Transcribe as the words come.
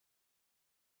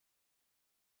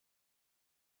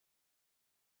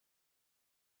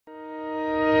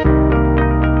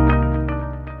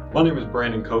My name is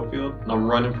Brandon Cofield, and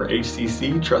I'm running for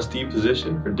HCC trustee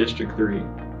position for District 3.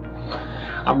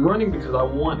 I'm running because I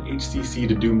want HCC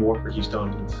to do more for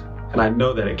Houstonians, and I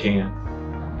know that it can.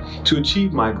 To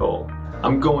achieve my goal,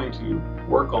 I'm going to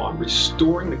work on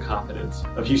restoring the confidence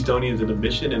of Houstonians in the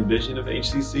mission and vision of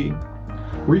HCC,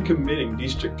 recommitting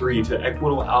District 3 to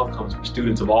equitable outcomes for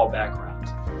students of all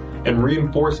backgrounds, and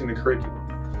reinforcing the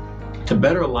curriculum to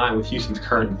better align with Houston's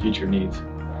current and future needs.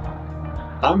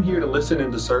 I'm here to listen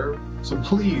and to serve, so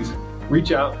please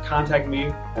reach out, contact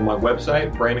me on my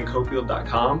website,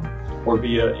 brandoncofield.com, or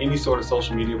via any sort of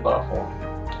social media platform.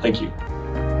 Thank you.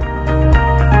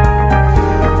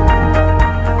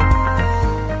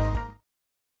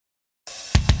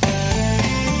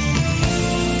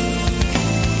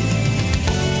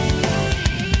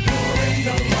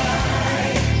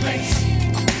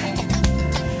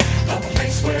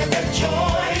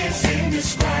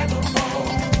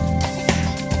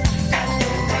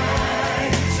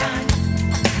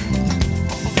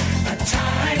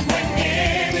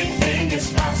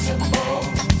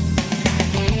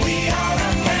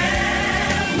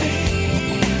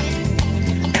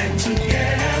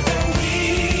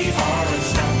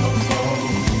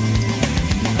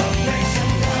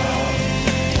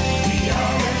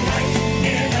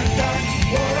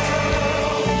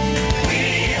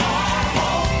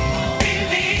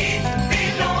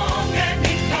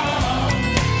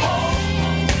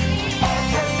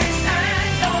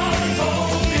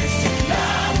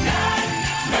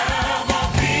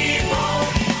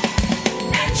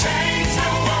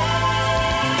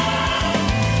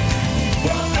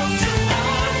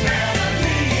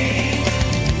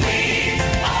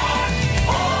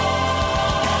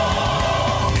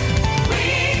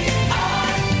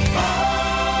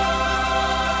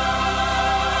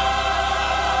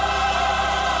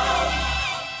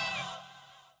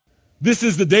 This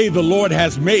is the day the Lord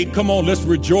has made. Come on, let's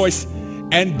rejoice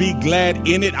and be glad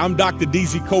in it. I'm Dr.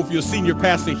 D.Z. Cofield, senior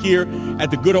pastor here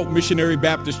at the Good Hope Missionary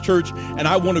Baptist Church, and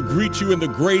I want to greet you in the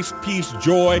grace, peace,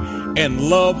 joy, and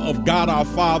love of God our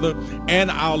Father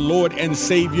and our Lord and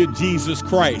Savior Jesus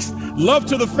Christ. Love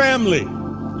to the family.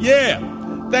 Yeah.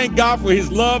 Thank God for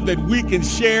his love that we can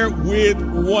share with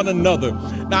one another.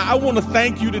 Now, I want to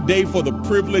thank you today for the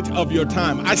privilege of your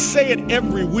time. I say it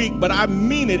every week, but I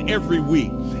mean it every week.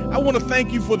 I want to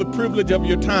thank you for the privilege of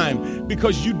your time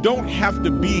because you don't have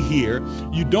to be here.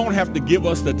 You don't have to give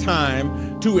us the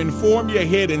time to inform your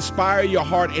head, inspire your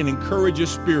heart, and encourage your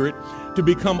spirit to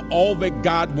become all that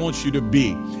God wants you to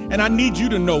be. And I need you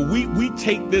to know we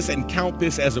take this and count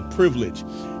this as a privilege.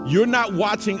 You're not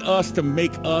watching us to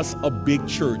make us a big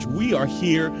church. We are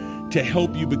here to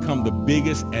help you become the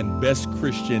biggest and best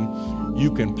Christian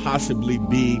you can possibly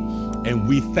be. And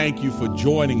we thank you for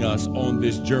joining us on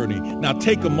this journey. Now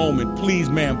take a moment, please,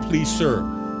 ma'am, please, sir.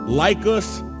 Like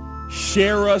us,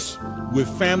 share us with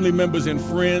family members and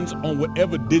friends on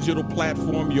whatever digital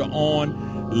platform you're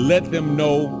on. Let them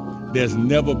know there's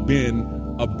never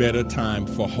been a better time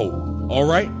for hope. All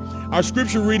right? Our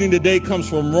scripture reading today comes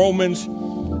from Romans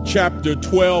chapter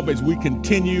 12 as we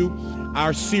continue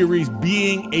our series,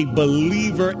 Being a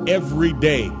Believer Every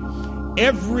Day.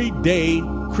 Everyday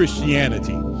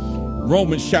Christianity.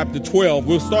 Romans chapter 12.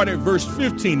 We'll start at verse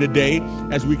 15 today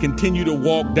as we continue to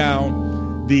walk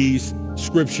down these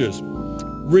scriptures.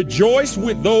 Rejoice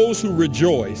with those who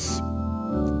rejoice.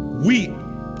 Weep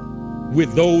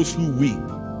with those who weep.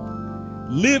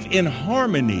 Live in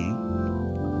harmony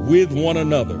with one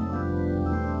another.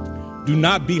 Do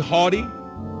not be haughty,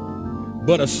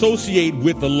 but associate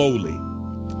with the lowly.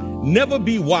 Never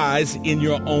be wise in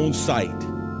your own sight.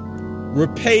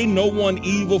 Repay no one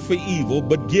evil for evil,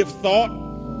 but give thought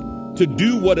to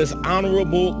do what is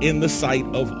honorable in the sight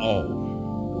of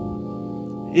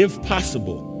all. If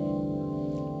possible,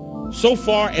 so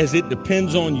far as it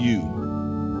depends on you,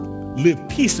 live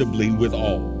peaceably with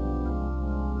all.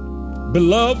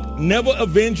 Beloved, never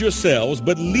avenge yourselves,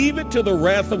 but leave it to the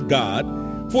wrath of God,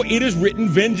 for it is written,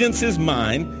 vengeance is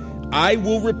mine, I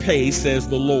will repay, says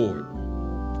the Lord.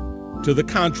 To the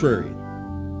contrary,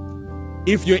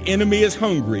 if your enemy is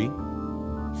hungry,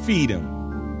 feed him.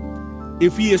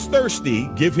 If he is thirsty,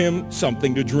 give him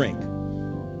something to drink.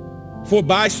 For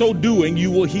by so doing,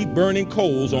 you will heap burning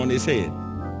coals on his head.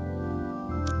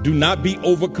 Do not be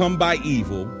overcome by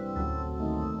evil,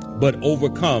 but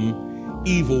overcome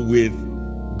evil with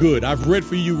good. I've read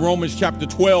for you Romans chapter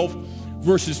 12,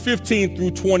 verses 15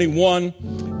 through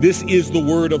 21. This is the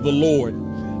word of the Lord.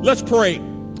 Let's pray.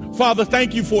 Father,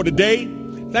 thank you for today.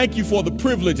 Thank you for the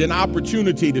privilege and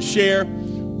opportunity to share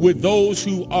with those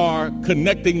who are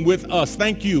connecting with us.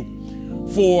 Thank you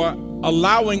for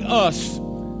allowing us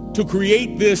to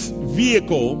create this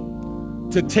vehicle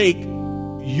to take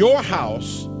your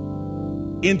house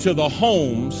into the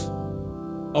homes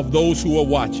of those who are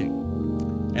watching.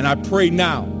 And I pray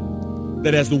now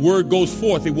that as the word goes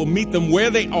forth, it will meet them where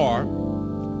they are,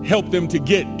 help them to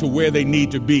get to where they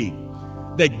need to be.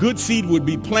 That good seed would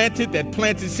be planted, that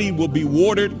planted seed will be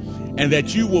watered, and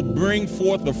that you will bring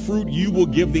forth the fruit, you will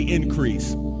give the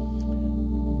increase.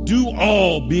 Do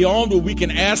all beyond what we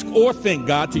can ask or think,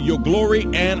 God, to your glory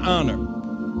and honor.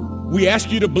 We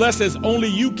ask you to bless as only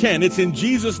you can. It's in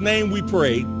Jesus' name we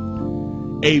pray.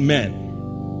 Amen.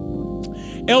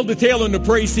 Elder Taylor and the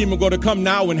praise team are going to come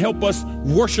now and help us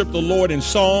worship the Lord in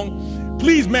song.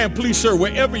 Please, man, please, sir,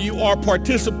 wherever you are,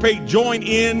 participate, join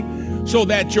in so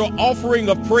that your offering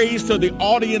of praise to the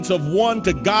audience of one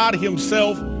to God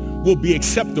himself will be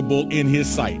acceptable in his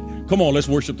sight. Come on, let's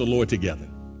worship the Lord together.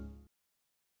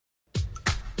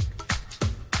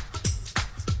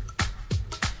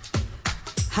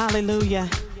 Hallelujah.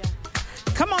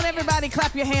 Come on, everybody,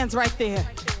 clap your hands right there.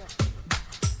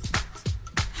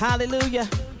 Hallelujah.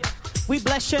 We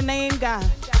bless your name, God.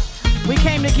 We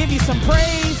came to give you some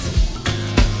praise.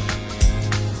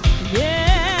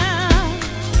 Yeah.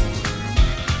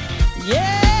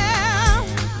 Yeah.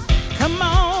 Come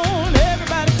on,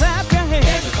 everybody, clap your hands.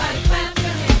 Everybody clap your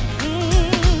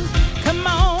hands. Come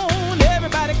on,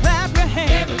 everybody, clap your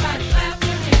hands. Everybody clap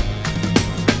your hands.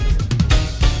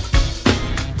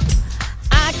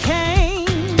 I came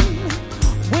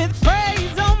with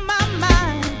praise on my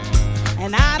mind,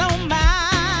 and I don't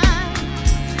mind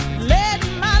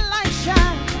letting my light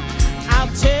shine.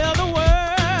 I'll tell the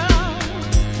world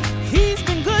he's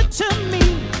been good to me.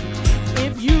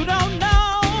 If you don't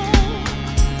know,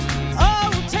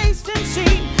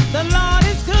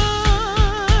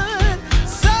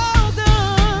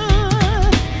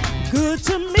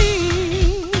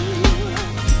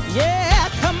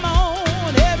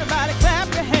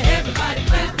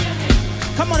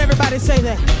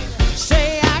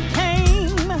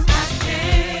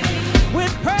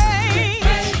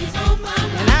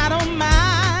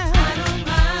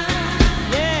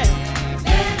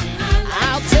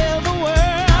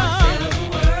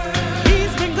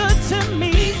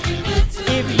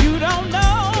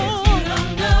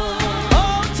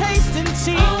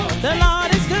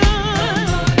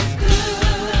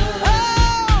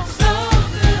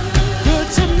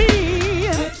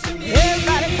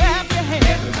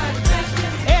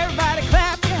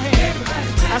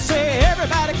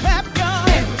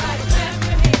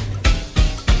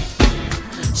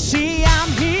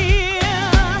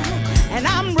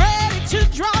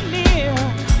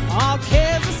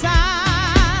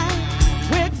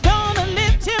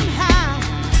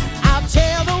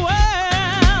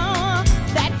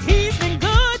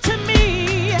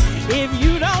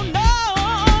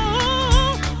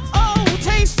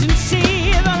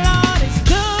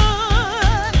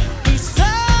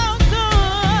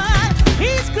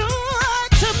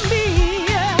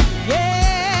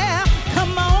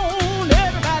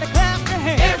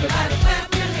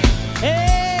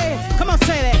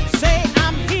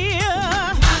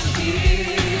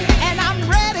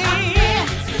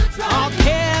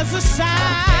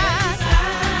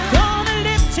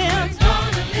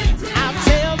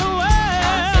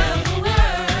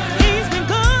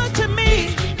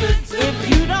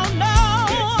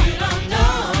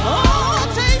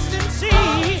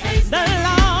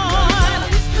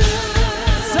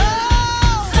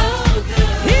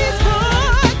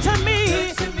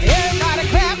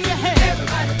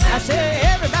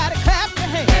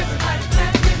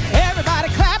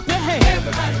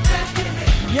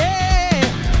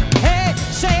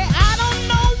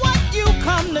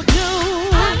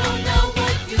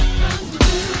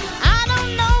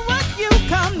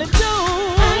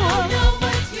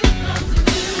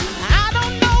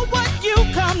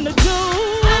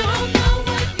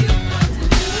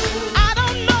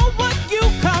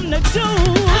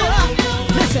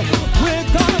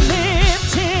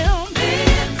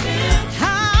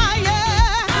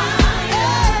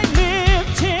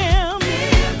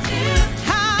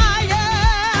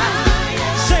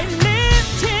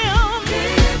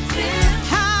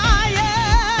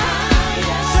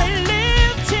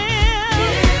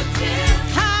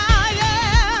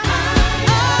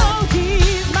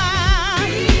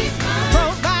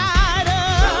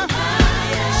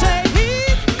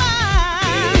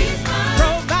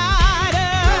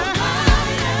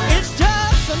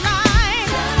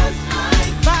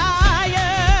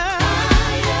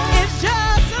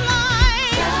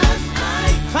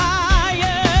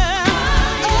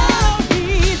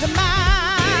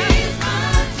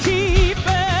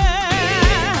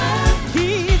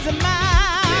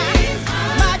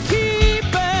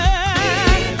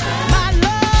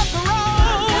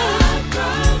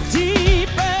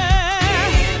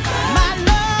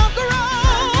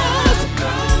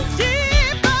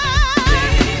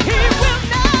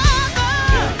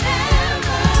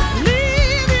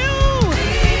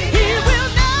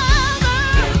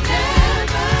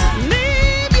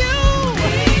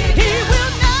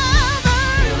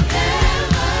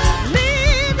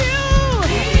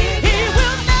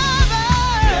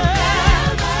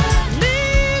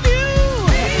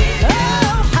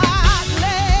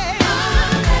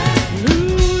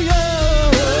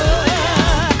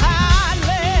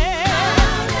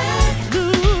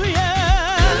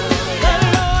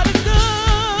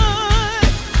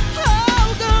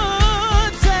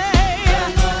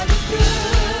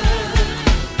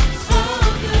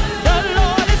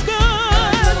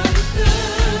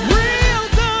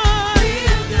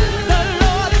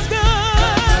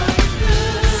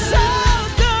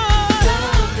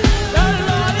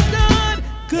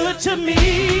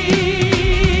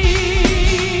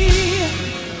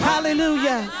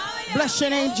 Hallelujah. Bless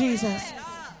your name, Jesus.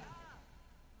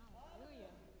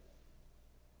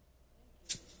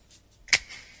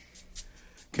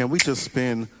 Can we just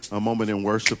spend a moment in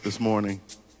worship this morning?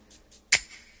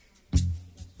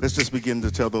 Let's just begin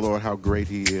to tell the Lord how great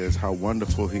he is, how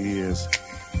wonderful he is,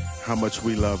 how much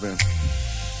we love him.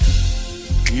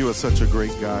 You are such a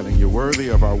great God, and you're worthy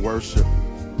of our worship.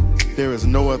 There is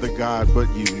no other God but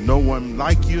you. No one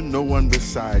like you, no one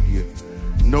beside you,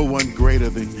 no one greater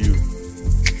than you.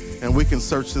 And we can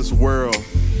search this world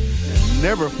and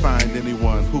never find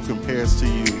anyone who compares to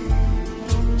you.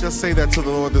 Just say that to the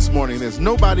Lord this morning. There's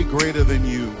nobody greater than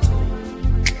you.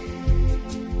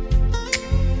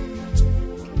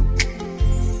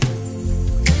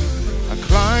 I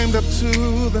climbed up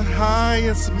to the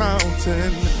highest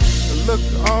mountain,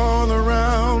 looked all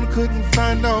around, couldn't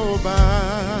find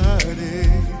nobody.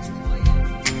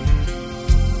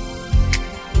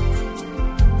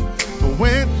 I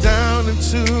went down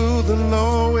into the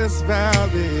lowest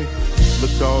valley,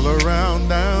 looked all around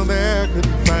down there,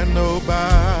 couldn't find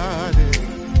nobody.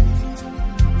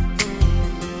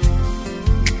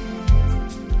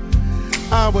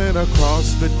 I went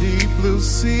across the deep blue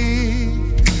sea,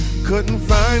 couldn't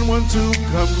find one to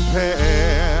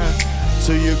compare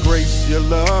to your grace, your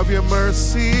love, your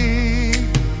mercy.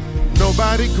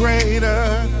 Nobody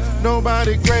greater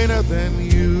than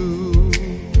you.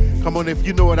 Come on, if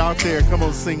you know it out there, come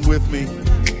on, sing with me.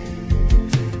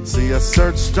 See, I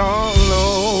searched all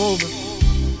over,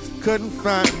 couldn't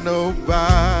find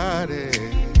nobody.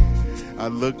 I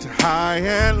looked high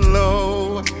and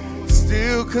low,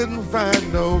 still couldn't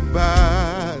find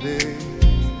nobody.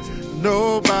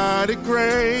 Nobody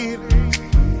great,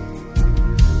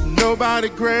 nobody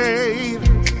great,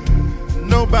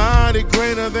 nobody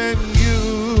greater than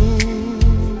you.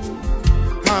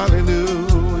 Hallelujah.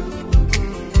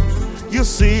 You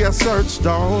see, I searched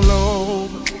all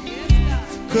over,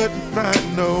 couldn't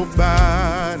find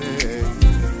nobody.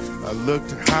 I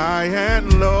looked high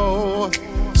and low,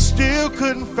 still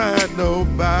couldn't find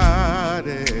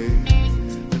nobody.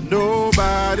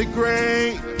 Nobody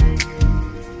great,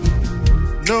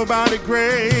 nobody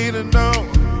greater, no,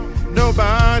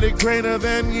 nobody greater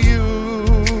than you.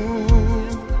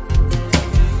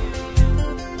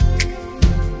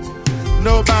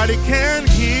 Nobody can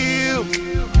heal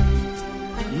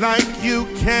like you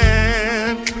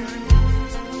can.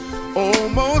 Oh,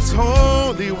 most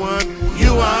holy one,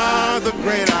 you are the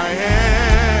great I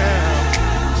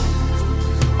am.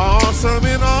 Awesome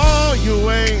in all your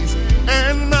ways,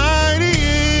 and mighty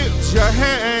is your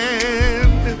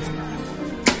hand.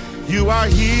 You are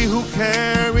he who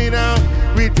carried out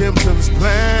redemption's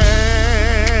plan.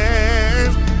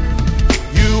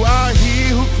 You are he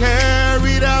who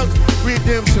carried out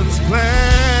redemption's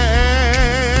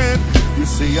plan. You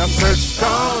see, I searched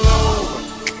all over,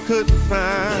 couldn't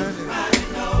find it. I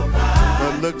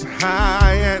looked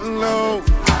high and low,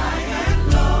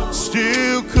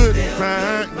 still couldn't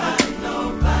find it.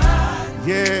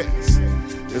 Yes,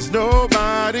 there's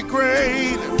nobody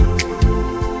great,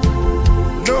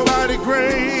 nobody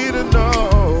greater,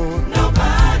 no,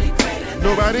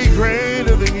 nobody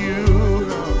greater than you.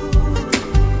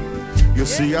 You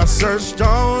see, I searched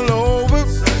all over,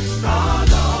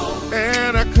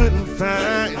 and I couldn't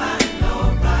find.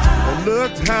 I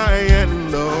looked high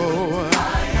and low,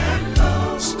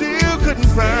 still couldn't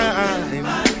find.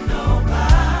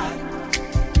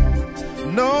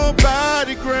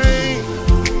 Nobody great,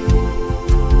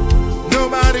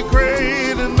 nobody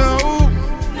greater, no,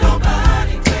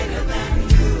 nobody greater than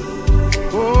you.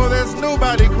 Oh, there's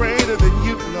nobody greater than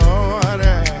you, Lord.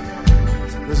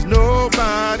 There's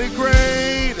nobody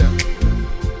greater,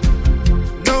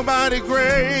 nobody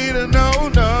greater, no,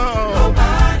 no.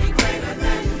 Nobody greater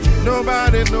than you.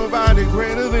 Nobody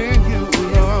greater than you,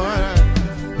 Lord.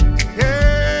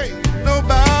 Hey,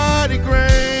 nobody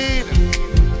greater,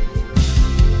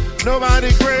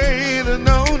 nobody greater,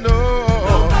 no, no.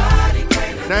 Nobody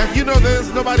greater. Now, if you know there's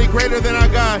nobody greater than our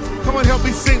God, come on, help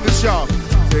me sing this, y'all.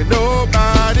 Say,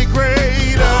 nobody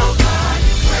greater,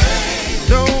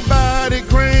 nobody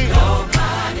greater,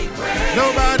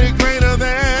 nobody greater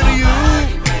than you.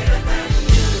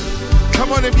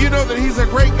 Come on, if you know that he's a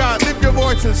great God, lift your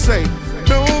voice and say,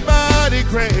 nobody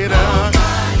greater,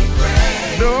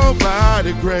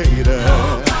 nobody greater,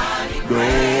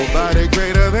 nobody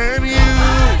greater than you.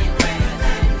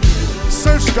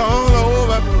 Searched all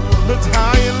over, looked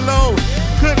high and low,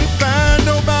 couldn't find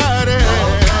nobody.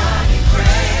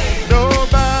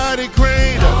 Nobody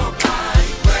greater,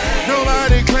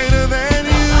 nobody greater than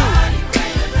you.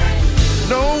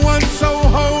 No one so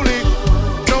holy,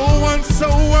 no one so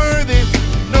worthy.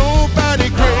 Nobody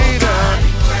greater,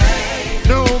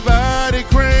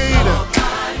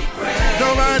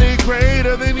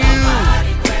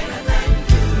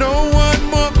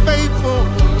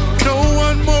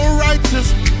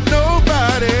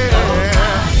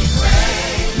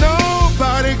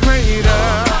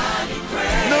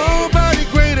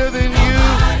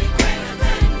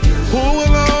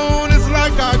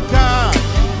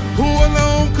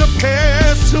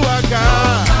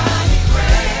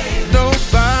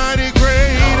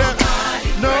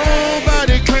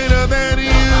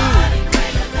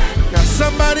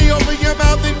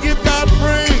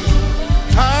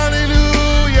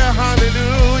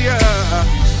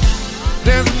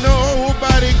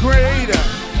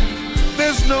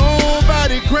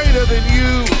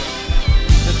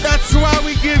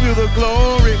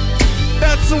 glory.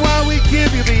 That's why we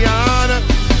give you the honor.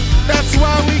 That's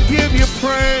why we give you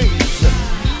praise.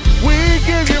 We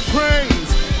give you praise,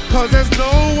 'cause there's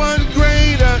no one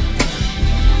greater.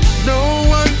 No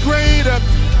one greater.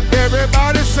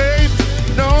 Everybody say,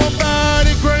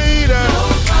 nobody greater.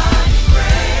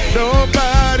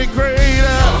 Nobody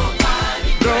greater.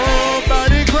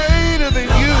 Nobody greater than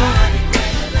you.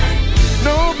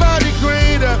 Nobody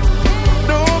greater.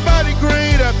 Nobody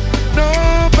greater.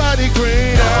 Nobody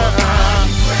greater.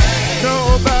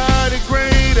 Nobody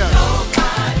greater.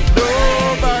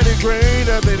 Nobody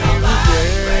greater than you.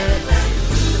 Yes.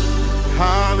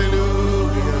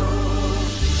 Hallelujah.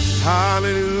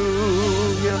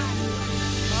 Hallelujah.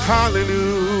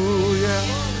 Hallelujah.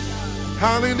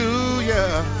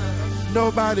 Hallelujah.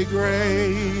 Nobody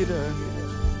greater.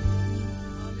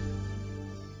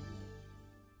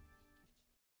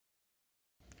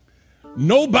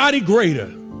 Nobody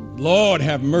greater. Lord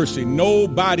have mercy.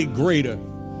 Nobody greater.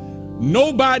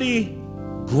 Nobody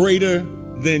greater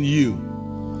than you.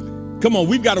 Come on,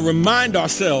 we've got to remind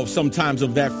ourselves sometimes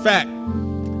of that fact.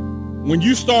 When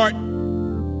you start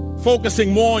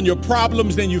focusing more on your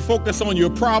problems than you focus on your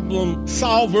problem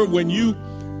solver, when you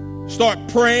start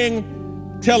praying,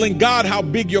 telling God how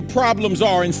big your problems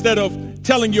are instead of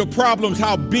telling your problems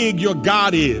how big your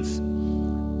God is,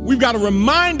 we've got to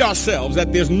remind ourselves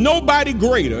that there's nobody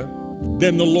greater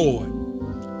than the Lord.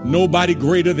 Nobody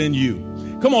greater than you.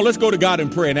 Come on, let's go to God in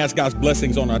prayer and ask God's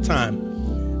blessings on our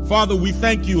time. Father, we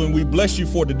thank you and we bless you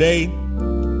for today.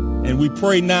 And we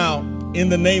pray now in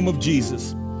the name of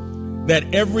Jesus that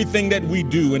everything that we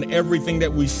do and everything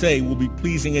that we say will be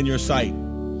pleasing in your sight.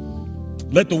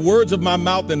 Let the words of my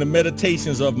mouth and the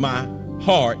meditations of my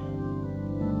heart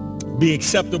be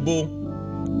acceptable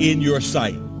in your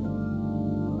sight.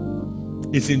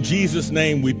 It's in Jesus'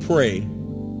 name we pray.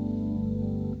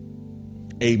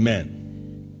 Amen.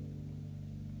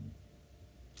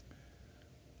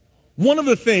 One of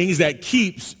the things that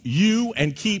keeps you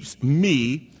and keeps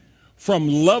me from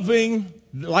loving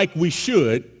like we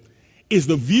should is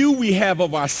the view we have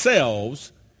of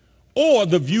ourselves or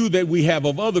the view that we have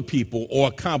of other people or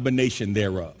a combination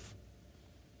thereof.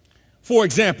 For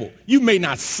example, you may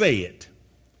not say it,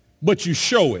 but you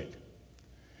show it.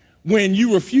 When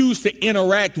you refuse to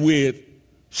interact with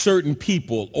certain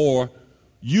people or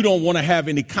you don't want to have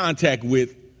any contact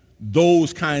with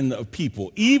those kind of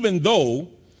people, even though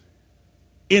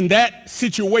in that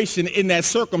situation, in that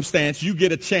circumstance, you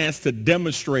get a chance to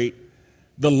demonstrate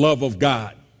the love of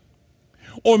God.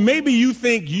 Or maybe you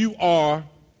think you are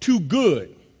too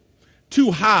good,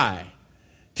 too high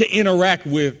to interact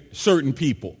with certain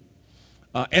people.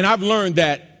 And I've learned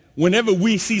that whenever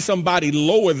we see somebody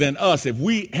lower than us, if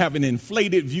we have an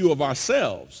inflated view of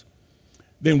ourselves,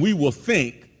 then we will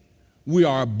think we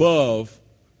are above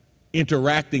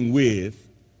interacting with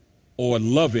or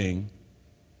loving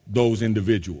those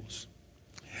individuals.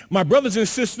 My brothers and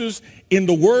sisters, in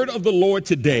the word of the Lord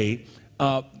today,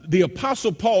 the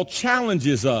Apostle Paul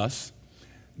challenges us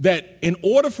that in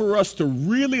order for us to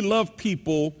really love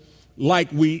people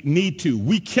like we need to,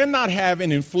 we cannot have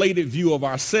an inflated view of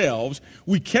ourselves.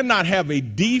 We cannot have a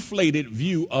deflated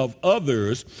view of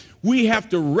others. We have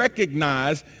to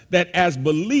recognize that as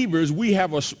believers, we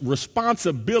have a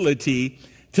responsibility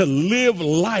to live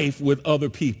life with other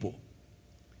people,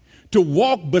 to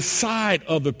walk beside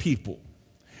other people,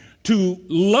 to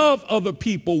love other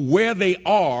people where they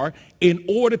are in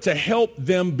order to help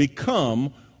them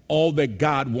become all that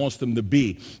God wants them to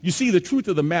be. You see, the truth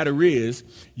of the matter is,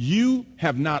 you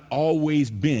have not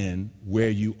always been where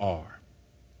you are.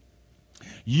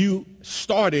 You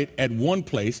started at one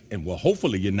place, and well,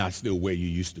 hopefully you're not still where you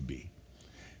used to be.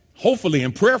 Hopefully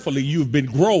and prayerfully you've been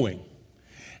growing.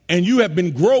 And you have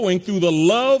been growing through the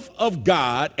love of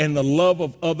God and the love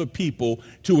of other people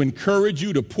to encourage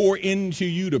you, to pour into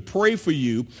you, to pray for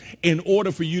you in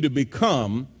order for you to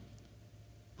become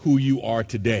who you are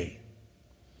today.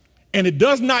 And it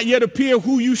does not yet appear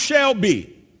who you shall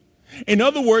be. In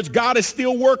other words, God is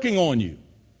still working on you.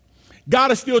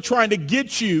 God is still trying to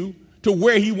get you to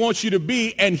where he wants you to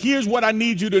be. And here's what I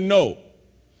need you to know.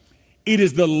 It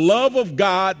is the love of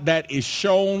God that is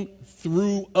shown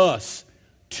through us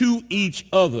to each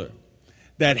other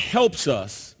that helps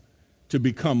us to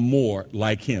become more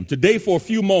like him. Today, for a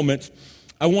few moments,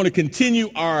 I want to continue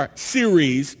our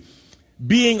series,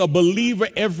 Being a Believer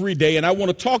Every Day, and I want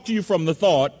to talk to you from the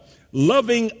thought,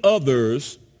 loving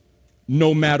others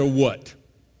no matter what.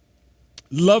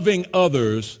 Loving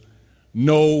others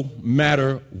no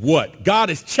matter what. God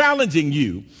is challenging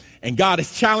you, and God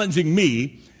is challenging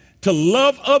me to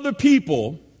love other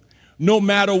people no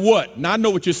matter what. Now, I know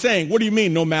what you're saying. What do you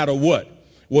mean, no matter what?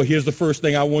 Well, here's the first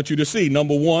thing I want you to see.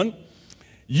 Number one,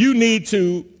 you need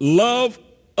to love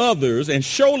others and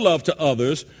show love to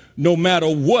others no matter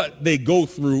what they go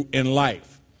through in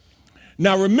life.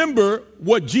 Now, remember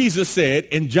what Jesus said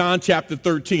in John chapter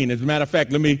 13. As a matter of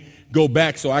fact, let me go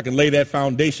back so I can lay that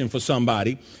foundation for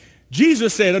somebody.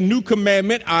 Jesus said, a new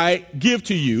commandment I give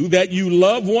to you, that you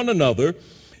love one another.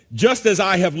 Just as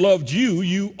I have loved you,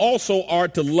 you also are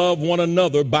to love one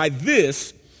another. By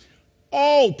this,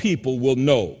 all people will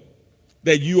know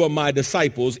that you are my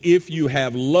disciples if you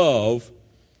have love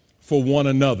for one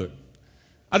another.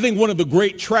 I think one of the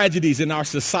great tragedies in our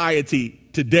society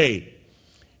today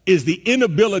is the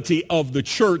inability of the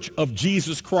church of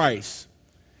Jesus Christ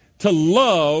to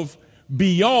love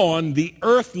beyond the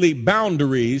earthly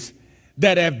boundaries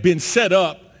that have been set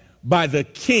up by the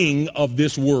king of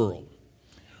this world.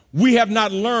 We have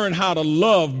not learned how to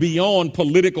love beyond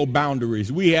political boundaries.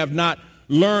 We have not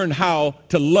learned how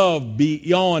to love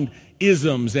beyond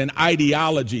isms and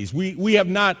ideologies. We have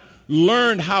not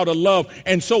learned how to love.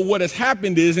 And so what has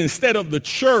happened is, instead of the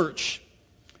church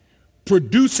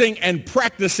producing and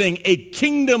practicing a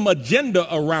kingdom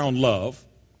agenda around love,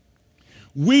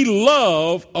 we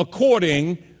love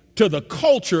according to the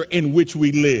culture in which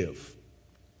we live.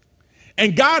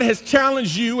 And God has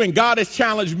challenged you and God has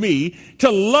challenged me to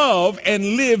love and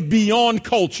live beyond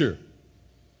culture.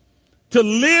 To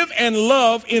live and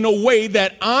love in a way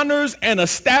that honors and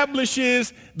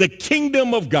establishes the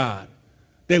kingdom of God.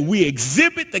 That we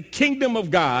exhibit the kingdom of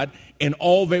God in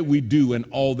all that we do and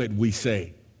all that we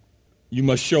say. You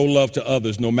must show love to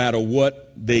others no matter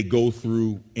what they go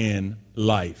through in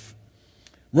life.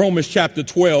 Romans chapter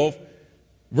 12,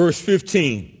 verse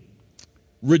 15.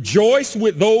 Rejoice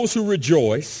with those who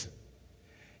rejoice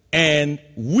and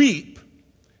weep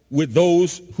with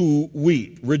those who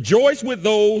weep. Rejoice with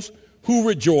those who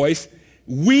rejoice.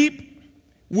 Weep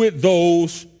with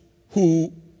those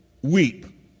who weep.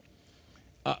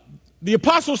 The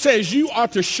apostle says you are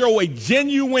to show a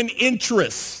genuine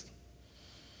interest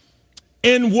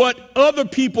in what other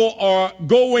people are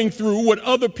going through, what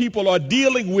other people are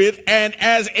dealing with. And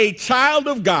as a child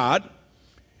of God,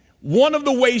 one of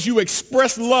the ways you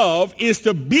express love is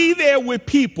to be there with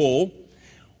people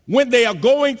when they are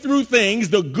going through things,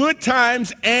 the good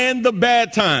times and the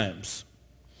bad times.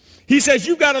 He says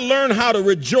you got to learn how to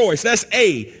rejoice. That's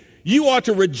A. You are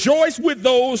to rejoice with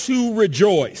those who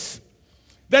rejoice.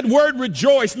 That word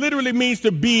rejoice literally means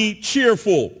to be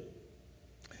cheerful,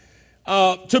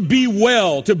 to be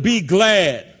well, to be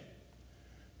glad,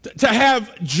 to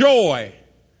have joy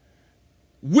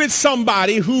with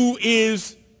somebody who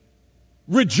is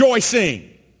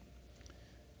rejoicing.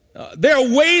 There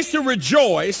are ways to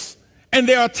rejoice, and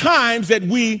there are times that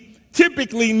we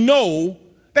typically know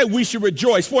that we should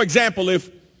rejoice. For example, if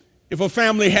a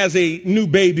family has a new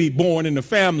baby born in the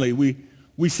family,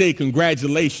 we say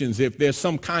congratulations. If there's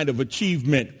some kind of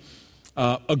achievement,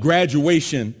 a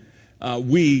graduation,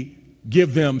 we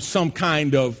give them some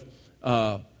kind of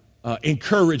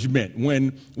encouragement.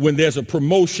 When there's a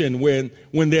promotion,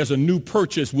 when there's a new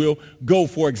purchase, we'll go,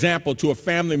 for example, to a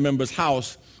family member's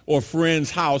house or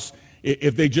friend's house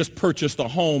if they just purchased a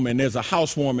home and there's a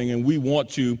housewarming and we want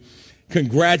to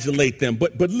congratulate them.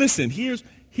 But listen, here's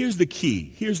the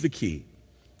key. Here's the key.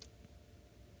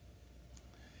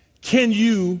 Can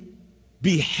you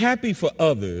be happy for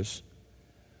others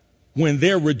when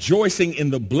they're rejoicing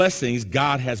in the blessings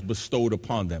God has bestowed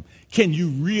upon them? Can you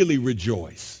really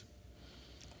rejoice?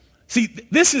 See,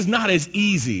 this is not as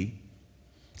easy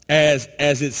as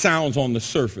it sounds on the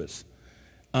surface.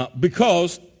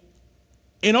 Because,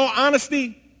 in all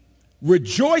honesty,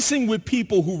 rejoicing with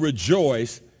people who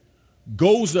rejoice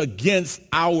goes against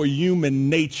our human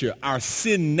nature, our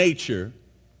sin nature,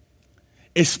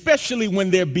 especially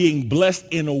when they're being blessed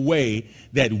in a way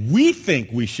that we think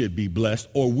we should be blessed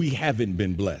or we haven't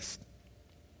been blessed.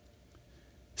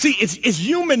 See, it's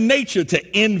human nature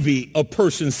to envy a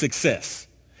person's success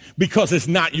because it's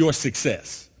not your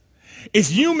success. It's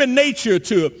human nature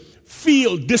to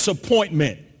feel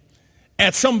disappointment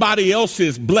at somebody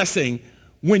else's blessing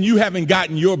when you haven't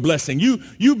gotten your blessing.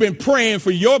 You've been praying for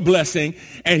your blessing,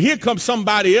 and here comes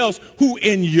somebody else who,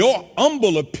 in your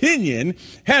humble opinion,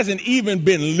 hasn't even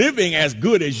been living as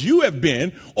good as you have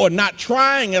been, or not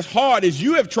trying as hard as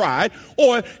you have tried,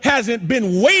 or hasn't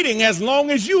been waiting as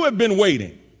long as you have been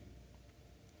waiting.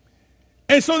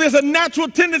 And so there's a natural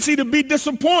tendency to be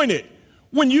disappointed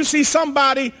when you see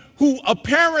somebody who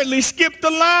apparently skipped the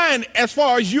line as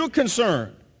far as you're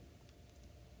concerned.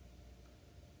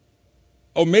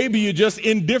 Or maybe you're just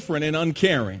indifferent and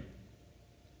uncaring.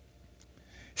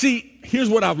 See, here's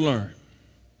what I've learned.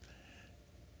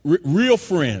 Real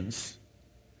friends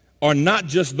are not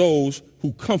just those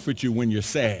who comfort you when you're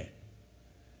sad.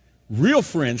 Real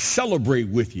friends celebrate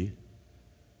with you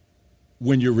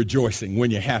when you're rejoicing,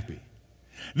 when you're happy.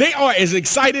 They are as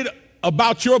excited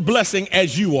about your blessing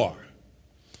as you are.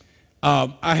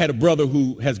 I had a brother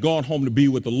who has gone home to be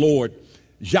with the Lord,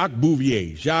 Jacques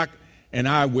Bouvier. Jacques and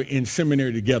I were in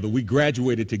seminary together. We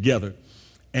graduated together.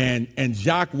 And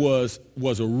Jacques was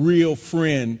a real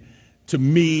friend to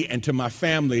me and to my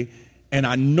family. And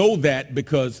I know that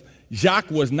because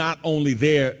Jacques was not only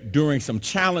there during some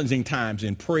challenging times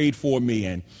and prayed for me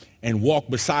and walked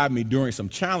beside me during some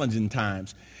challenging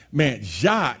times. Man,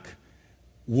 Jacques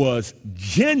was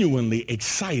genuinely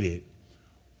excited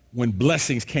when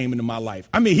blessings came into my life.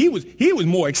 I mean, he was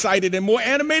more excited and more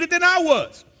animated than I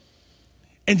was.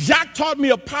 And Jacques taught me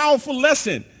a powerful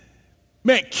lesson.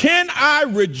 Man, can I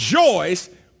rejoice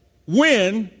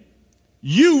when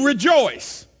you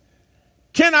rejoice?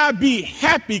 Can I be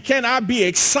happy? Can I be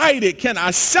excited? Can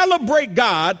I celebrate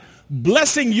God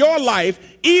blessing your life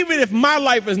even if my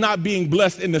life is not being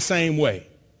blessed in the same way?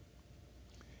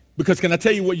 Because can I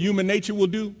tell you what human nature will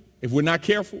do if we're not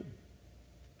careful?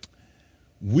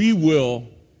 We will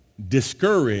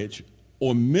discourage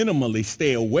or minimally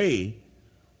stay away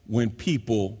when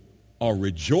people are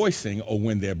rejoicing or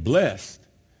when they're blessed.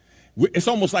 It's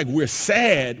almost like we're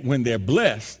sad when they're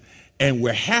blessed and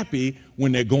we're happy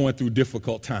when they're going through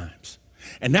difficult times.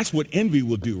 And that's what envy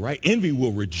will do, right? Envy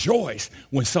will rejoice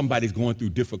when somebody's going through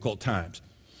difficult times.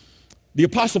 The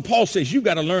Apostle Paul says you've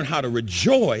got to learn how to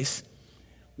rejoice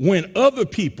when other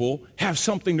people have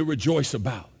something to rejoice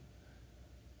about.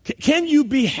 Can you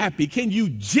be happy? Can you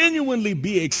genuinely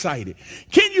be excited?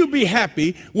 Can you be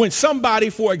happy when somebody,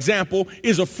 for example,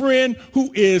 is a friend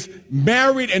who is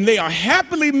married and they are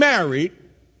happily married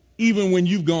even when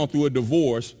you've gone through a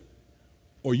divorce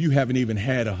or you haven't even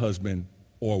had a husband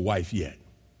or a wife yet?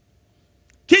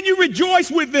 Can you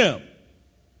rejoice with them?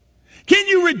 Can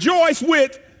you rejoice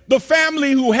with the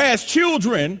family who has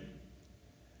children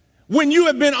when you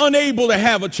have been unable to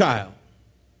have a child?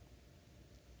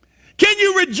 Can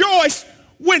you rejoice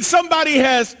when somebody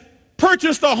has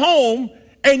purchased a home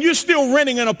and you're still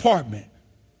renting an apartment?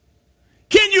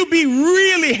 Can you be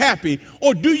really happy,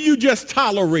 or do you just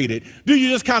tolerate it? Do you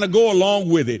just kind of go along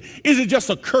with it? Is it just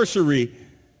a cursory,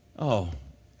 oh,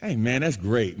 hey, man, that's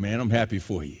great, man, I'm happy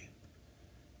for you?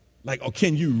 Like, or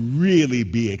can you really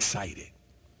be excited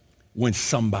when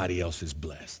somebody else is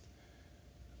blessed?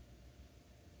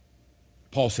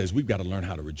 Paul says we've got to learn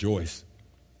how to rejoice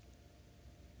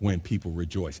when people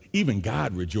rejoice. Even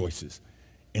God rejoices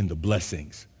in the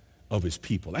blessings of his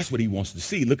people. That's what he wants to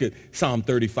see. Look at Psalm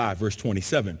 35, verse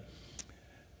 27.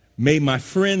 May my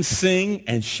friends sing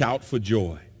and shout for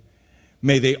joy.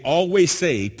 May they always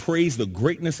say, praise the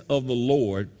greatness of the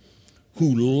Lord,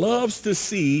 who loves to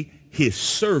see his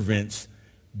servants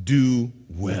do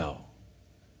well.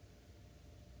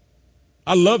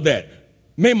 I love that.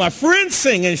 May my friends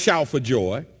sing and shout for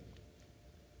joy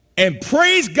and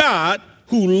praise God,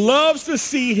 who loves to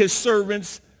see his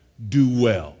servants do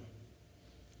well,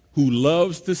 who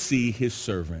loves to see his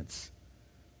servants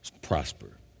prosper.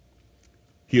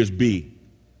 Here's B.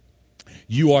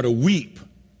 You are to weep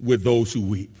with those who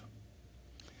weep.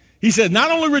 He says,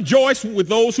 not only rejoice with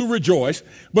those who rejoice,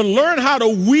 but learn how to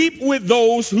weep with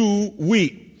those who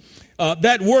weep.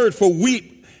 That word for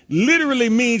weep literally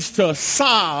means to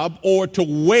sob or to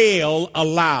wail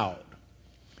aloud.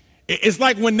 It's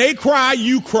like when they cry,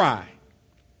 you cry.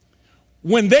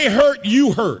 When they hurt,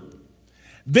 you hurt.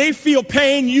 They feel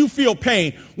pain, you feel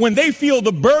pain. When they feel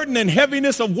the burden and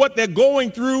heaviness of what they're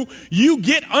going through, you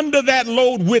get under that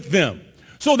load with them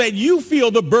so that you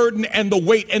feel the burden and the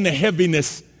weight and the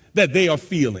heaviness that they are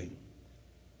feeling.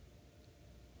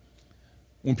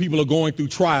 When people are going through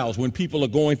trials, when people are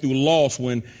going through loss,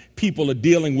 when people are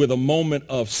dealing with a moment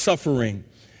of suffering,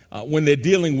 when they're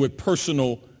dealing with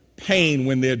personal pain,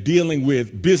 when they're dealing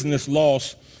with business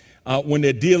loss, when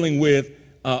they're dealing with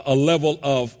a level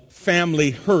of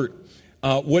family hurt,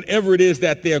 whatever it is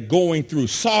that they're going through,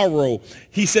 sorrow,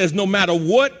 he says no matter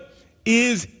what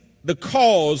is the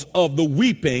cause of the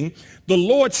weeping, the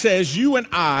Lord says you and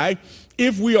I,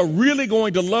 if we are really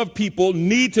going to love people,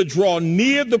 need to draw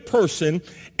near the person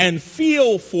and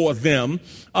feel for them,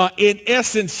 in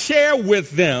essence, share with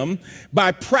them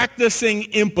by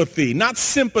practicing empathy, not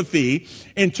sympathy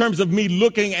in terms of me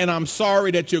looking and I'm sorry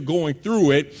that you're going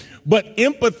through it, but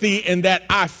empathy in that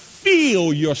I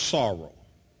feel your sorrow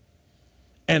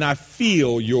and I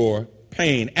feel your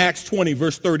pain. Acts 20,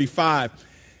 verse 35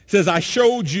 says, I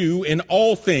showed you in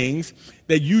all things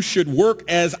that you should work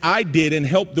as I did and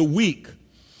help the weak.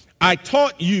 I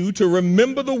taught you to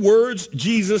remember the words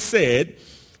Jesus said,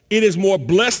 it is more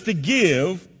blessed to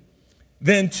give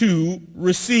than to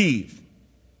receive.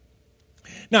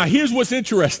 Now, here's what's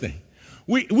interesting.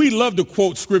 We love to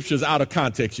quote scriptures out of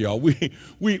context, y'all.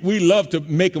 We love to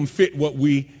make them fit what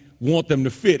we want them to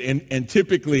fit. And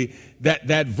typically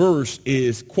that verse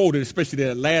is quoted, especially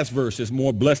that last verse, is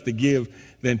more blessed to give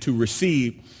than to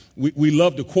receive. We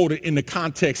love to quote it in the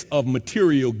context of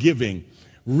material giving,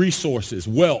 resources,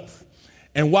 wealth.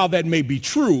 And while that may be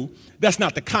true, that's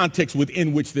not the context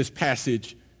within which this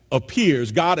passage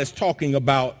appears. God is talking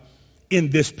about, in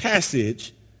this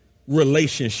passage,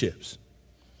 relationships.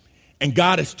 And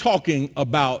God is talking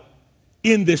about,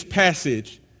 in this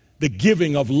passage, the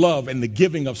giving of love and the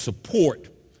giving of support,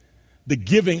 the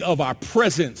giving of our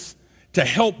presence to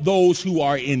help those who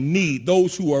are in need,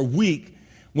 those who are weak.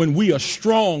 When we are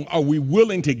strong, are we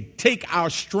willing to take our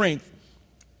strength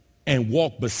and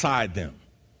walk beside them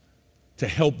to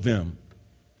help them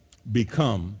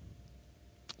become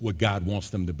what God wants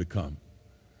them to become?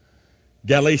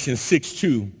 Galatians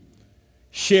 6:2,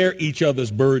 share each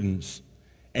other's burdens,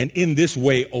 and in this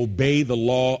way obey the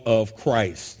law of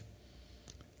Christ.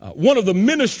 One of the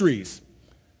ministries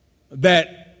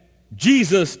that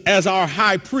Jesus, as our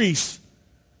high priest,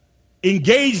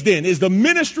 engaged in is the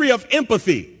ministry of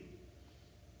empathy.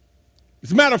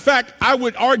 As a matter of fact, I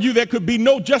would argue there could be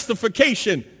no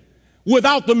justification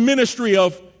without the ministry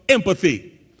of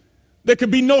empathy. There could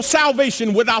be no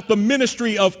salvation without the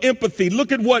ministry of empathy.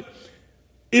 Look at what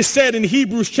is said in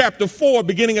Hebrews chapter 4,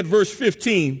 beginning at verse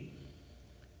 15.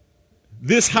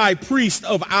 This high priest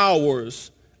of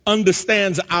ours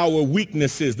understands our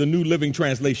weaknesses, the New Living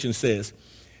Translation says.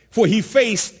 For he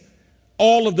faced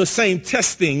all of the same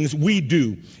testings we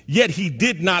do, yet he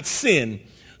did not sin.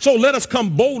 So let us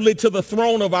come boldly to the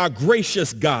throne of our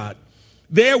gracious God.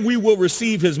 There we will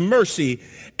receive his mercy,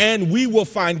 and we will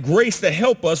find grace to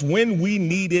help us when we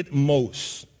need it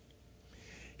most.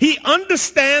 He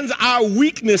understands our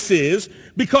weaknesses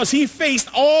because he faced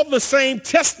all the same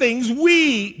testings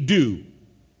we do.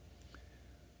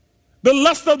 The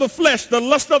lust of the flesh, the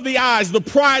lust of the eyes, the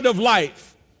pride of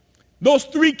life. Those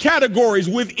three categories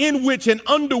within which and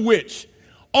under which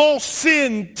all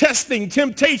sin, testing,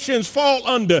 temptations fall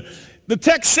under. The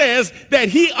text says that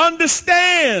he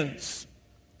understands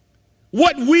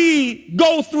what we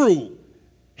go through.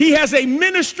 He has a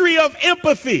ministry of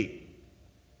empathy.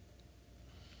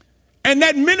 And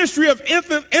that ministry of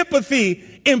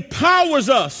empathy empowers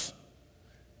us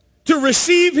to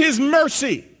receive his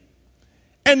mercy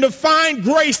and to find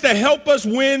grace to help us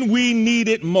when we need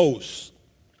it most.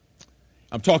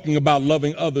 I'm talking about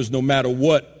loving others no matter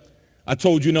what. I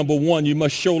told you, number one, you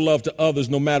must show love to others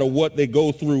no matter what they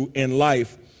go through in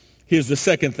life. Here's the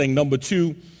second thing. Number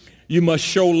two, you must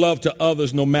show love to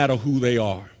others no matter who they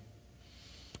are.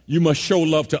 You must show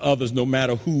love to others no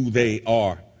matter who they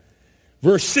are.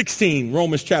 Verse 16,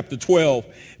 Romans chapter 12,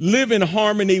 live in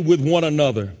harmony with one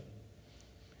another.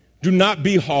 Do not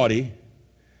be haughty,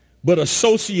 but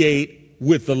associate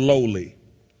with the lowly.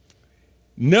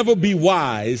 Never be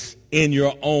wise in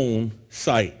your own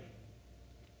sight.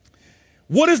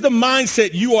 What is the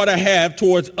mindset you ought to have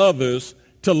towards others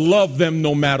to love them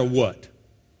no matter what?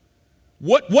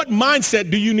 What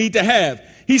mindset do you need to have?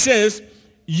 He says,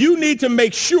 you need to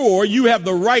make sure you have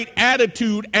the right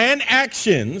attitude and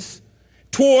actions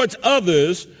towards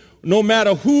others no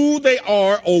matter who they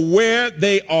are or where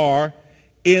they are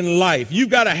in life. You've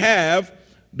got to have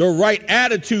the right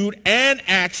attitude and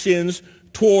actions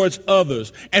towards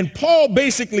others. And Paul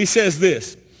basically says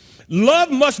this: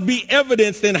 love must be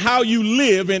evidenced in how you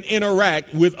live and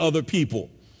interact with other people.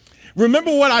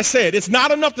 Remember what I said. It's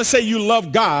not enough to say you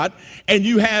love God and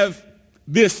you have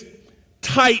this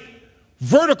tight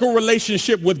vertical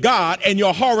relationship with God and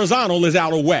your horizontal is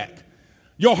out of whack.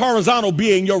 Your horizontal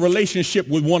being your relationship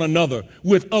with one another,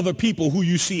 with other people who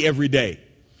you see every day.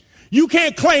 You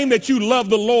can't claim that you love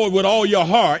the Lord with all your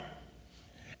heart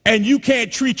and you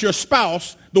can't treat your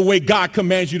spouse the way God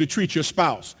commands you to treat your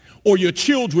spouse, or your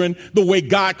children the way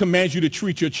God commands you to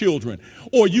treat your children,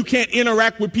 or you can't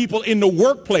interact with people in the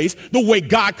workplace the way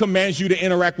God commands you to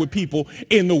interact with people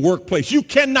in the workplace. You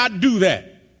cannot do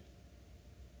that.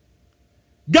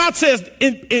 God says,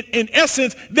 in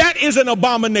essence, that is an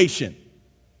abomination.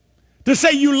 To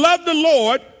say you love the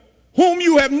Lord, whom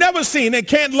you have never seen, and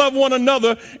can't love one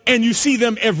another, and you see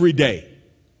them every day.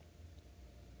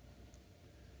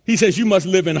 He says you must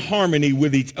live in harmony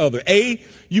with each other.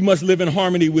 You must live in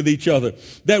harmony with each other.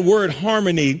 That word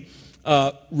harmony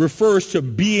refers to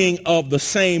being of the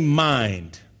same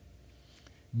mind.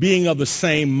 Being of the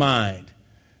same mind.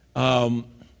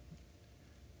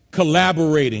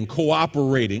 Collaborating,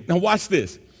 cooperating. Now watch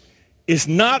this. it's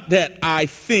not that I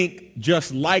think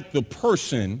just like the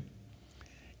person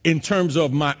in terms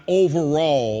of my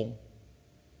overall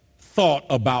thought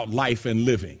about life and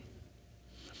living,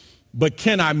 but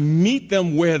can I meet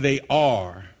them where they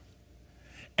are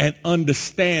and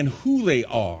understand who they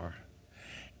are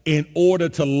in order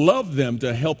to love them,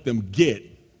 to help them get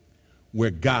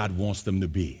where God wants them to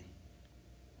be.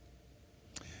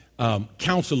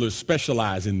 Counselors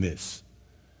specialize in this,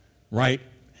 right?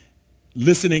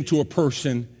 Listening to a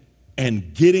person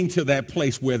and getting to that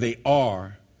place where they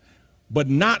are, but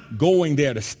not going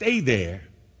there to stay there.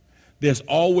 There's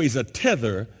always a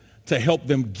tether to help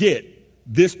them get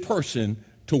this person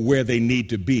to where they need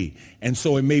to be. And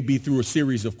so it may be through a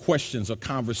series of questions or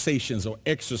conversations or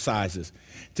exercises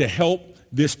to help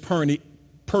this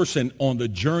person on the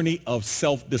journey of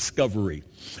self-discovery,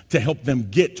 to help them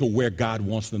get to where God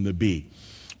wants them to be.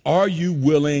 Are you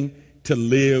willing to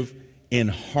live in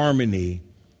harmony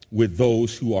with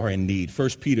those who are in need? 1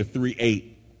 Peter 3:8.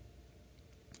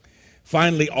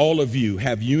 Finally, all of you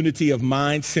have unity of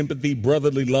mind, sympathy,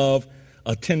 brotherly love,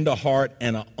 a tender heart,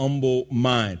 and an humble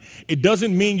mind. It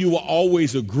doesn't mean you will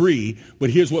always agree,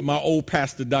 but here's what my old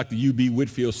pastor, Dr. U.B.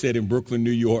 Whitfield, said in Brooklyn, New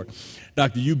York.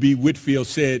 Dr. U.B. Whitfield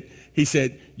said, he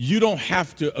said, you don't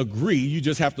have to agree, you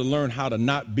just have to learn how to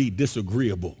not be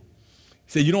disagreeable.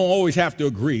 He said, you don't always have to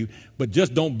agree, but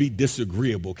just don't be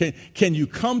disagreeable. Can you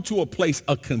come to a place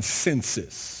of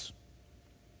consensus?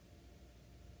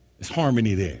 There's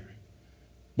harmony there.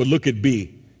 But look at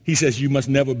B. He says you must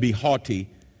never be haughty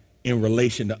in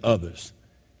relation to others.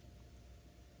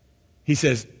 He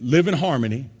says live in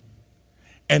harmony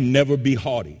and never be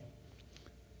haughty.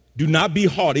 Do not be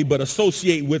haughty, but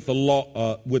associate with the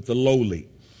lowly.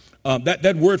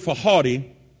 That word for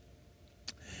haughty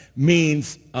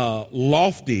means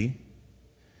lofty,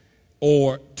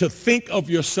 or to think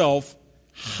of yourself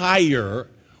higher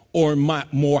or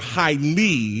more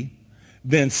highly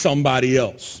than somebody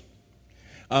else.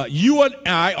 You and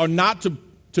I are not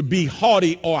to be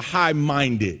haughty or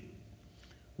high-minded,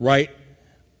 right?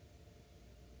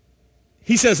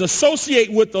 He says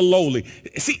associate with the lowly.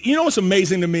 See, you know what's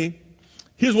amazing to me?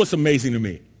 Here's what's amazing to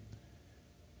me.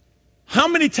 How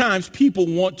many times people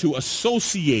want to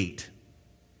associate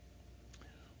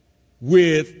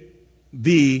with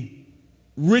the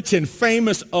rich and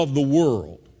famous of the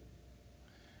world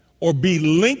or be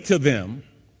linked to them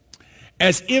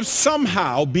as if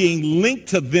somehow being linked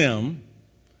to them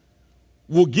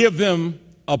will give them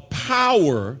a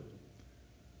power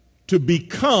to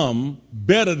become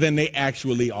better than they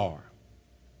actually are.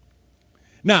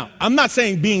 Now, I'm not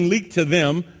saying being linked to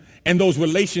them and those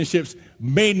relationships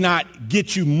may not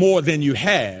get you more than you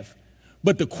have,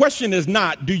 but the question is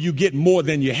not, do you get more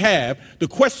than you have? The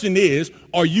question is,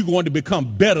 are you going to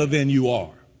become better than you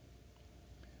are?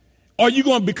 Are you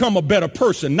going to become a better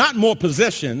person? Not more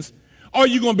possessions. Are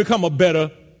you going to become a better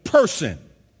person?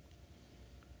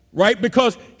 Right?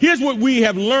 Because here's what we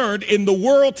have learned in the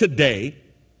world today.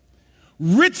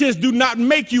 Riches do not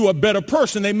make you a better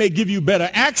person. They may give you better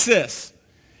access,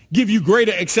 give you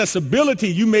greater accessibility.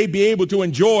 You may be able to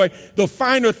enjoy the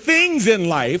finer things in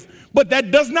life, but that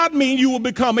does not mean you will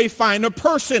become a finer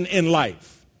person in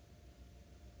life.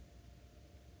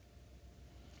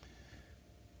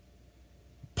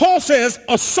 Paul says,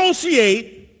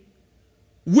 associate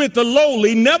with the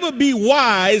lowly, never be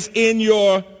wise in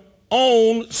your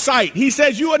own sight. He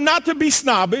says you are not to be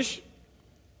snobbish.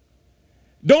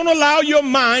 Don't allow your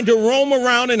mind to roam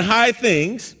around in high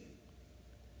things.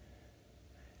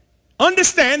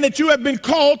 Understand that you have been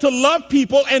called to love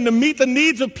people and to meet the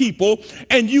needs of people,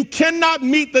 and you cannot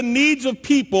meet the needs of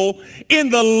people in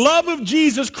the love of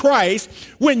Jesus Christ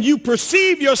when you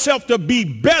perceive yourself to be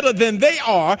better than they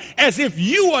are, as if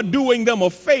you are doing them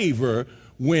a favor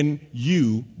when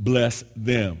you bless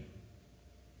them.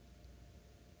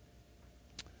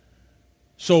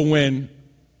 So when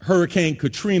Hurricane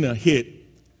Katrina hit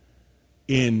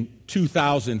in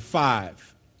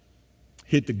 2005,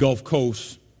 hit the Gulf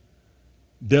Coast,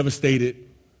 devastated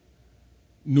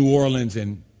New Orleans,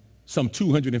 and some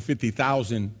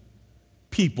 250,000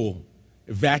 people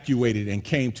evacuated and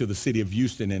came to the city of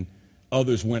Houston, and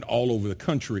others went all over the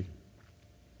country.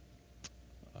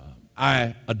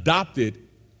 I adopted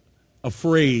a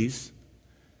phrase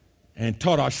and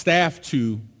taught our staff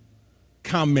to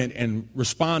comment and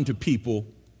respond to people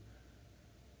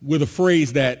with a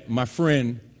phrase that my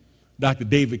friend Dr.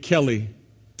 David Kelly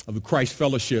of the Christ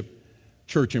Fellowship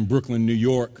Church in Brooklyn, New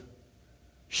York,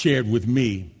 shared with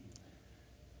me.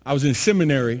 I was in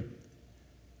seminary,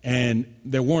 and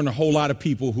there weren't a whole lot of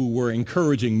people who were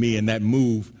encouraging me in that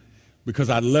move, because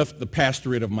I left the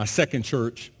pastorate of my second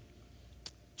church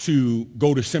to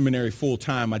go to seminary full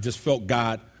time. I just felt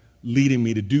God leading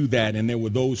me to do that. And there were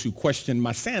those who questioned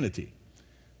my sanity.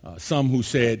 Some who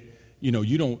said, you know,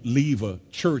 you don't leave a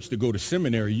church to go to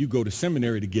seminary. You go to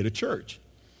seminary to get a church.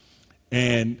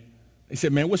 And they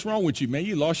said, man, what's wrong with you, man?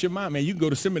 You lost your mind, man. You can go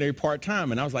to seminary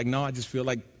part-time. And I was like, no, I just feel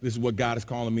like this is what God is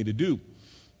calling me to do.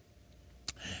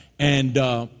 And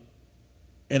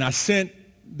I sent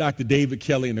Dr. David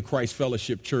Kelly in the Christ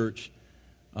Fellowship Church.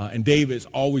 And David's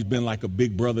always been like a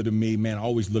big brother to me, man. I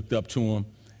always looked up to him.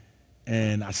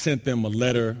 And I sent them a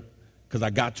letter because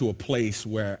I got to a place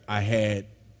where I had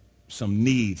some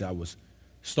needs. I was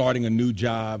starting a new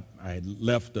job. I had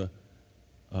left a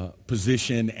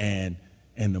position, and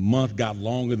the month got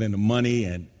longer than the money.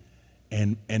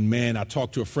 And man, I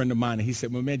talked to a friend of mine, and he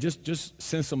said, well, man, just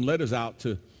send some letters out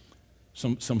to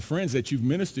some friends that you've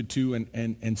ministered to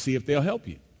and see if they'll help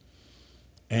you.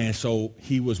 And so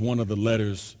he was one of the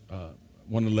letters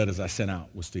I sent out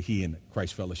was to he in the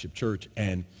Christ Fellowship Church.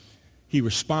 And he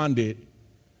responded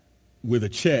with a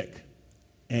check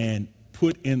and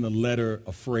put in the letter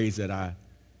a phrase that I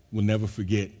will never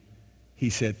forget. He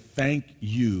said, thank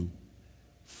you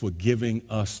for giving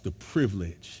us the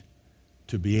privilege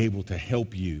to be able to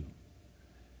help you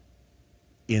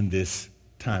in this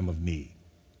time of need.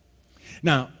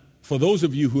 Now, for those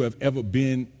of you who have ever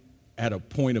been at a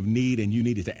point of need and you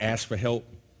needed to ask for help,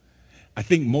 I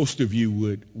think most of you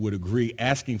would agree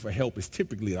asking for help is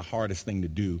typically the hardest thing to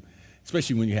do,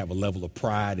 especially when you have a level of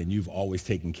pride and you've always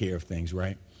taken care of things,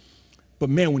 right? But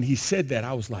man, when he said that,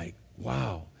 I was like,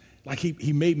 wow. Like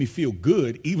he made me feel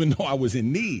good even though I was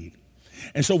in need.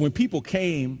 And so when people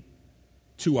came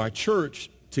to our church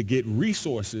to get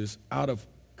resources out of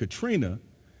Katrina,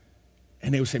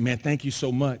 and they would say, man, thank you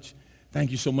so much.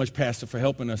 Thank you so much, Pastor, for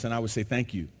helping us. And I would say,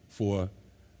 thank you for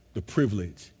the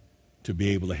privilege to be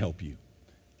able to help you.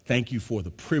 Thank you for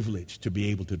the privilege to be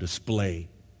able to display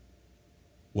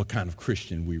what kind of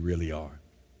Christian we really are.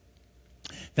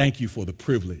 Thank you for the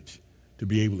privilege to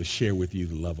be able to share with you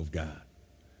the love of God,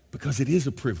 because it is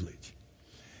a privilege.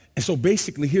 And so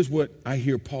basically, here's what I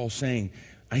hear Paul saying.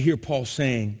 I hear Paul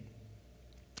saying,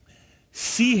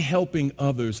 see helping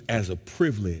others as a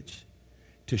privilege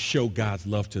to show God's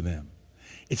love to them.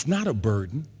 It's not a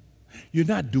burden. You're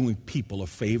not doing people a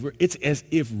favor. It's as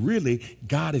if really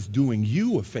God is doing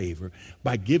you a favor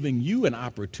by giving you an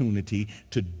opportunity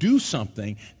to do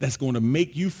something that's going to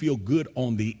make you feel good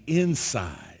on the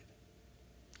inside.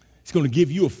 It's going to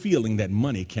give you a feeling that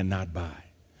money cannot buy,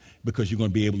 because you're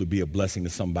going to be able to be a blessing to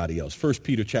somebody else. 1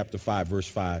 Peter chapter 5, verse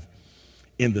 5.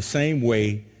 In the same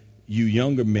way, you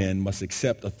younger men must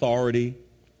accept authority,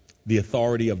 the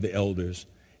authority of the elders,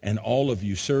 and all of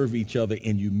you serve each other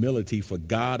in humility, for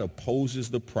God opposes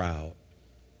the proud,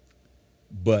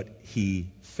 but he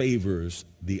favors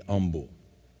the humble.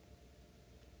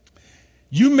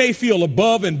 You may feel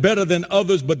above and better than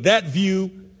others, but that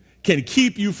view can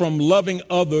keep you from loving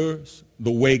others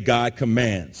the way God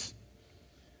commands.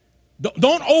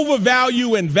 Don't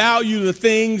overvalue and value the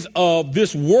things of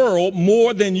this world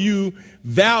more than you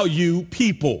value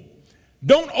people.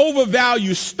 Don't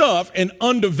overvalue stuff and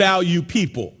undervalue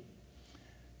people.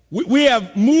 We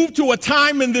have moved to a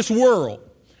time in this world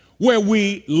where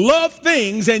we love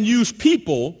things and use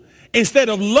people instead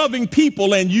of loving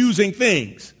people and using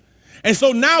things. And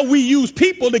so now we use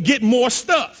people to get more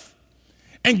stuff.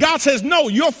 And God says, no,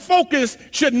 your focus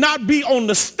should not be on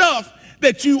the stuff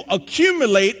that you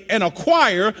accumulate and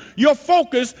acquire. Your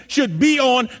focus should be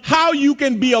on how you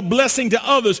can be a blessing to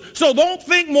others. So don't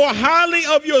think more highly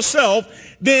of yourself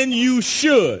than you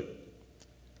should.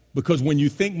 Because when you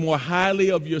think more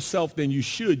highly of yourself than you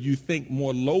should, you think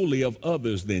more lowly of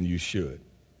others than you should.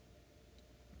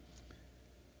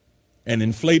 An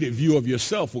inflated view of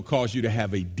yourself will cause you to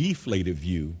have a deflated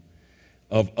view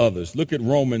of others. Look at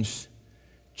Romans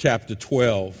chapter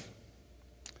 12.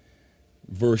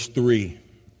 Verse 3,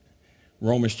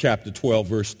 Romans chapter 12,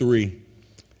 verse 3,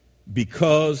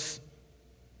 because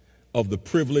of the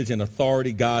privilege and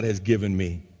authority God has given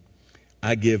me,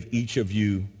 I give each of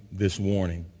you this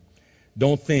warning.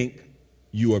 Don't think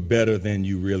you are better than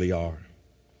you really are.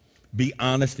 Be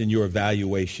honest in your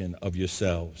evaluation of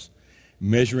yourselves,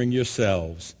 measuring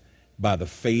yourselves by the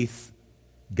faith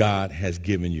God has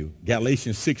given you.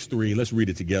 Galatians 6:3, let's read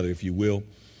it together if you will.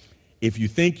 If you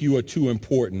think you are too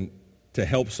important to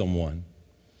help someone,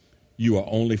 you are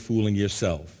only fooling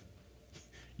yourself.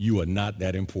 You are not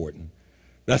that important.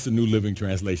 That's the New Living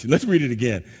Translation. Let's read it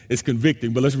again. It's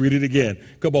convicting, but let's read it again.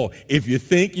 Come on. If you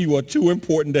think you are too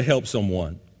important to help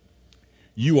someone,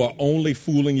 you are only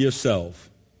fooling yourself.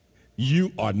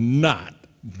 You are not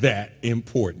that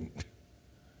important.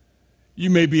 You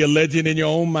may be a legend in your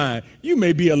own mind. You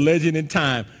may be a legend in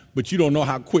time, but you don't know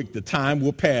how quick the time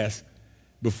will pass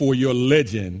before your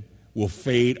legend will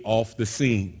fade off the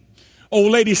scene.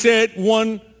 Old lady said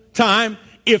one time,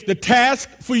 if the task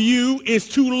for you is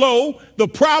too low, the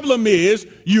problem is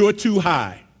you are too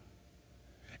high.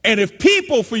 And if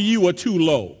people for you are too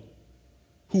low,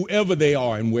 whoever they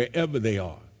are and wherever they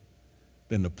are,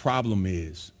 then the problem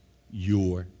is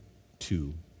you're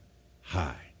too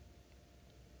high.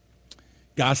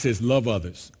 God says love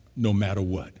others no matter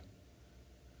what.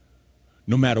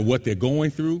 No matter what they're going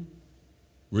through,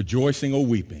 rejoicing or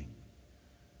weeping.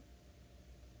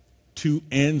 Two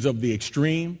ends of the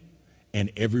extreme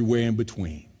and everywhere in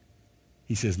between.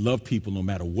 He says love people no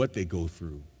matter what they go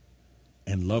through,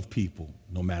 and love people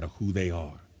no matter who they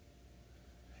are.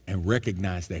 And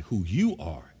recognize that who you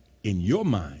are in your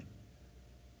mind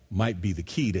might be the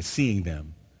key to seeing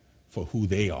them for who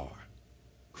they are,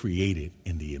 created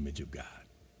in the image of God.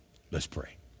 Let's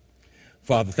pray.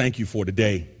 Father, thank you for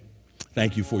today.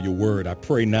 Thank you for your word. I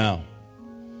pray now,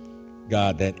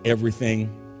 God, that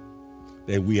everything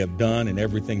that we have done and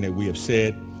everything that we have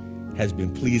said has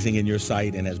been pleasing in your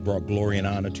sight and has brought glory and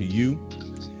honor to you.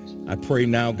 I pray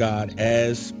now, God,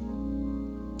 as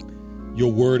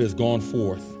your word has gone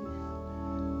forth,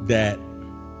 that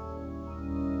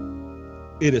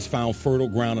it has found fertile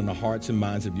ground in the hearts and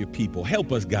minds of your people.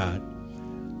 Help us, God,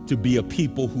 to be a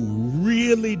people who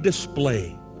really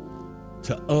display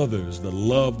to others the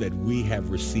love that we have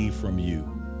received from you.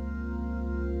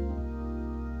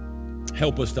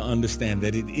 Help us to understand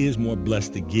that it is more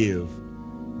blessed to give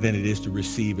than it is to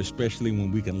receive, especially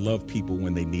when we can love people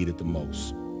when they need it the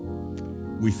most.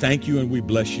 We thank you and we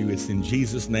bless you. It's in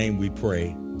Jesus' name we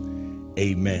pray.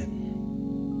 Amen.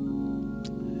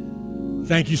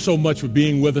 Thank you so much for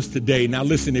being with us today. Now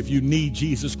listen, if you need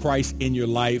Jesus Christ in your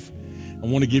life, I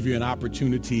want to give you an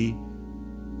opportunity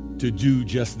to do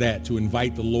just that, to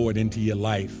invite the Lord into your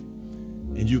life.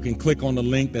 And you can click on the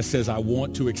link that says, I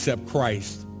want to accept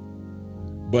Christ,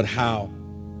 but how?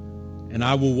 And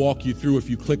I will walk you through, if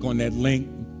you click on that link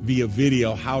via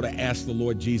video, how to ask the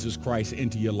Lord Jesus Christ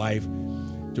into your life,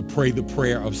 to pray the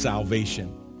prayer of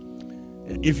salvation.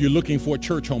 If you're looking for a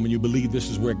church home and you believe this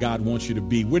is where God wants you to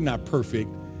be, we're not perfect,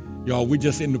 y'all. We're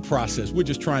just in the process. We're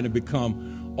just trying to become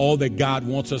all that God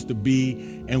wants us to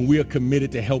be, and we're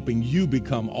committed to helping you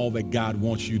become all that God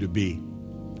wants you to be,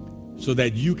 so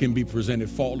that you can be presented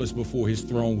faultless before his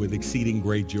throne with exceeding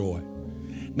great joy.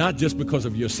 Not just because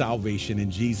of your salvation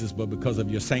in Jesus, but because of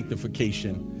your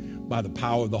sanctification by the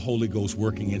power of the Holy Ghost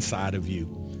working inside of you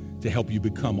to help you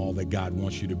become all that God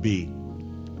wants you to be.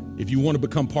 If you want to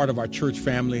become part of our church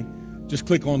family, just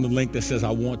click on the link that says,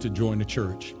 I want to join the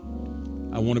church.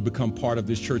 I want to become part of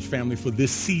this church family for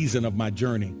this season of my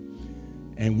journey.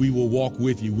 And we will walk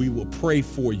with you. We will pray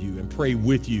for you and pray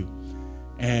with you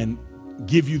and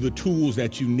give you the tools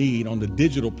that you need on the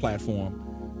digital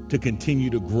platform to continue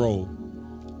to grow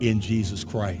in Jesus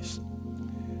Christ.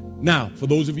 Now, for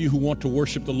those of you who want to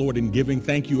worship the Lord in giving,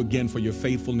 thank you again for your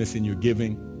faithfulness in your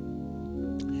giving.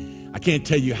 I can't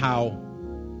tell you how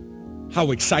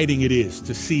exciting it is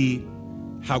to see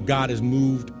how God has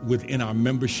moved within our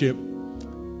membership.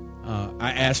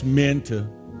 I asked men to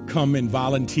come and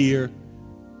volunteer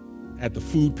at the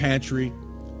food pantry,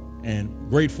 and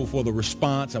grateful for the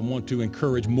response. I want to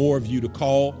encourage more of you to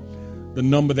call the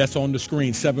number that's on the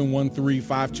screen,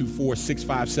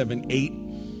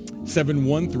 713-524-6578,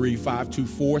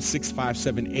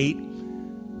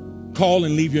 713-524-6578. Call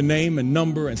and leave your name and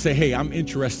number and say, hey, I'm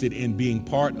interested in being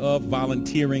part of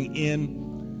volunteering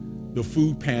in the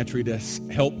food pantry to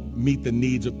help meet the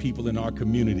needs of people in our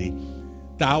community.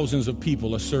 Thousands of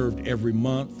people are served every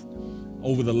month.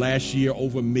 Over the last year,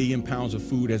 over 1 million pounds of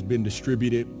food has been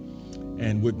distributed,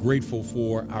 and we're grateful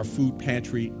for our food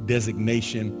pantry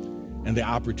designation and the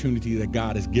opportunity that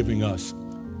God is giving us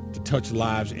to touch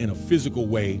lives in a physical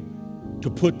way,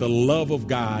 to put the love of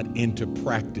God into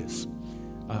practice.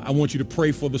 I want you to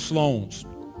pray for the Sloans,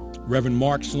 Reverend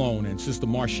Mark Sloan and Sister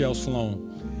Marshall Sloan.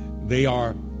 They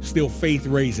are still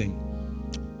faith-raising,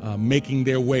 making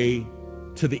their way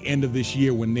to the end of this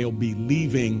year when they'll be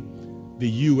leaving the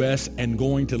U.S. and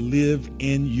going to live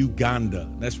in Uganda.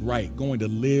 That's right, going to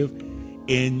live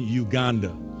in Uganda.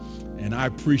 And I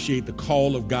appreciate the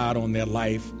call of God on their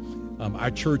life. Our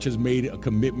church has made a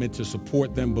commitment to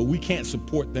support them, but we can't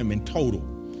support them in total.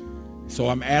 So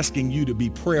I'm asking you to be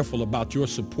prayerful about your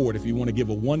support if you want to give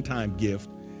a one-time gift,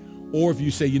 or if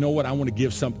you say, you know what, I want to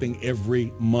give something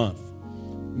every month.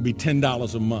 It'll be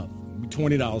 $10 a month, it'll be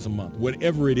 $20 a month,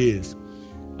 whatever it is.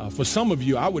 For some of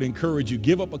you, I would encourage you,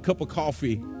 give up a cup of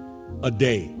coffee a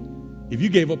day. If you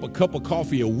gave up a cup of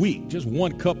coffee a week, just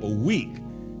 1 cup a week,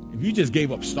 if you just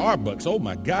gave up Starbucks, oh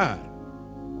my God,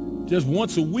 just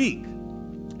once a week,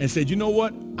 and said, you know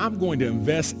what, I'm going to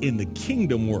invest in the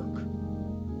kingdom work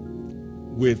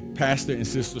with Pastor and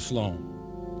Sister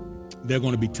Sloan. They're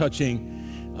going to be touching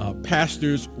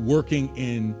pastors working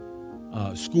in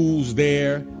schools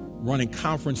there, running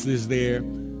conferences there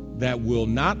that will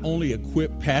not only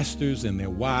equip pastors and their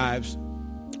wives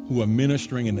who are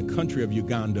ministering in the country of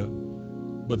Uganda,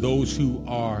 but those who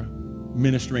are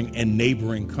ministering in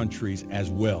neighboring countries as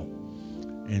well.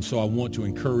 And so I want to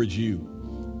encourage you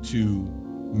to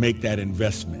make that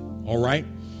investment. All right.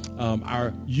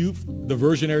 Our youth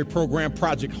diversionary program,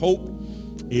 Project Hope,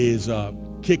 is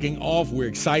kicking off. We're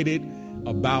excited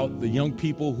about the young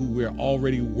people who we're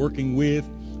already working with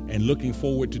and looking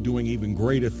forward to doing even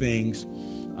greater things.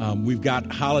 We've got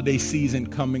holiday season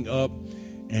coming up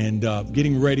and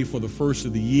getting ready for the first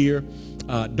of the year.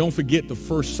 Don't forget the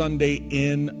first Sunday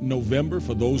in November.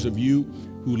 For those of you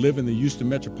who live in the Houston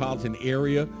metropolitan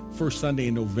area, first Sunday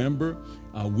in November,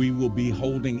 we will be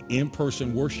holding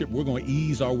in-person worship. We're going to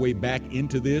ease our way back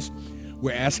into this.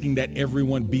 We're asking that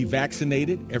everyone be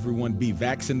vaccinated.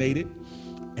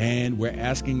 And we're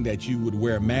asking that you would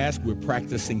wear a mask. We're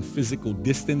practicing physical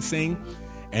distancing,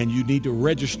 and you need to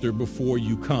register before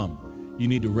you come.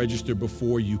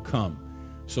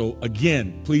 So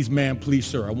again, please, ma'am, please,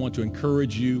 sir, I want to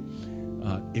encourage you,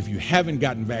 if you haven't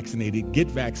gotten vaccinated, get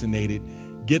vaccinated.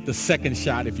 Get the second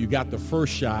shot if you got the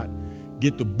first shot.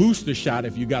 Get the booster shot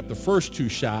if you got the first 2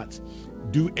 shots.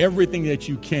 Do everything that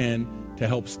you can to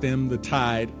help stem the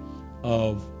tide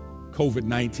of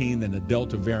COVID-19 and the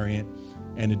Delta variant,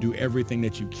 and to do everything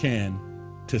that you can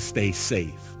to stay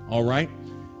safe. All right?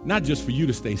 Not just for you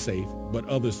to stay safe, but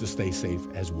others to stay safe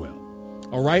as well.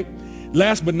 All right?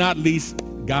 Last but not least,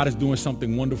 God is doing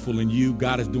something wonderful in you.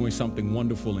 God is doing something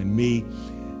wonderful in me.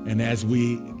 And as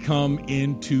we come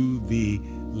into the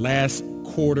last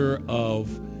quarter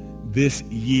of this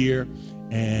year,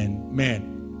 and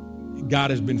man,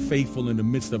 God has been faithful in the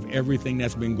midst of everything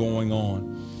that's been going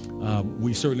on.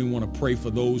 We certainly want to pray for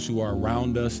those who are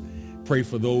around us, pray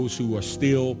for those who are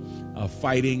still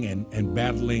fighting and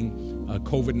battling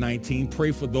COVID-19.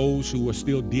 Pray for those who are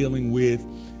still dealing with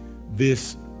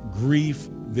this grief,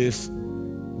 this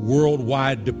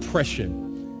worldwide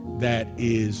depression that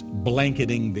is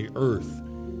blanketing the earth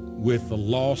with the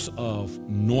loss of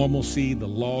normalcy, the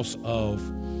loss of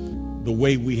the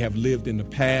way we have lived in the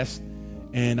past.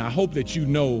 And I hope that you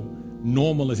know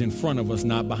normal is in front of us,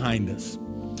 not behind us.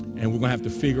 And we're going to have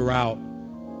to figure out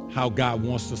how God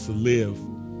wants us to live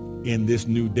in this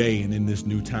new day and in this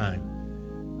new time.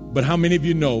 But how many of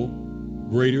you know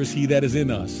greater is he that is in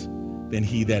us than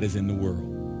he that is in the world?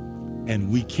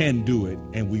 And we can do it,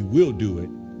 and we will do it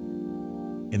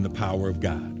in the power of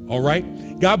God. All right?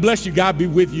 God bless you. God be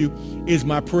with you is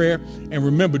my prayer. And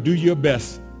remember, do your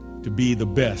best to be the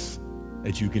best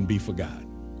that you can be for God.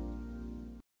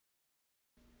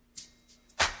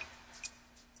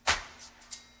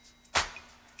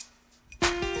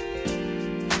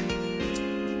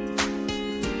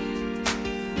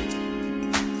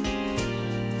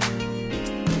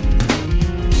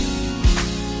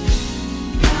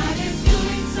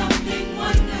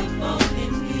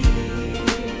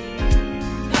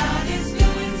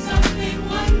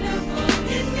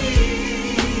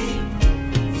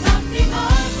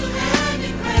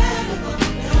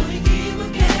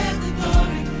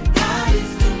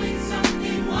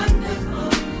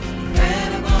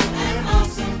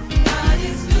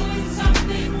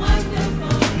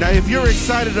 If you're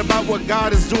excited about what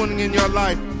God is doing in your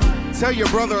life, tell your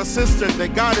brother or sister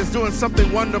that God is doing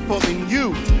something wonderful in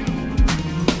you.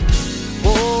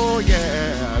 Oh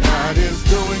yeah, God is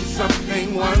doing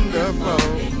something wonderful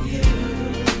in you.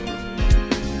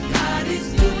 God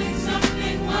is doing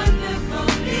something wonderful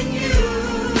in you.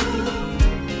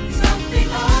 Something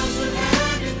awesome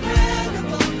and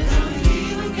incredible that only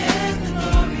He will get the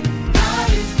glory. God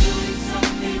is doing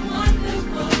something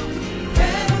wonderful,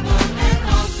 incredible and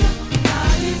awesome.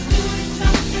 God is doing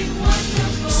something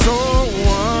wonderful. So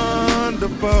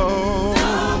wonderful.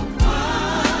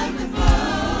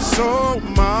 So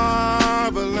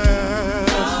marvelous,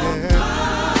 yeah.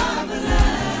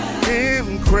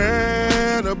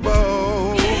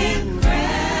 Incredible.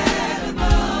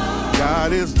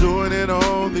 God is doing it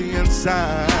on the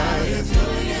inside.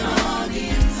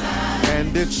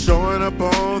 And it's showing up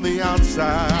on the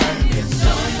outside.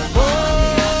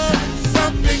 Oh,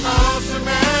 something awesome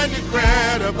and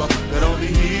incredible that only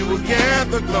He will get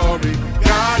the glory.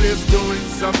 God is doing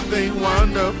something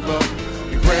wonderful,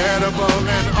 incredible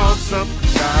and awesome. awesome.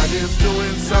 God is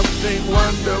doing something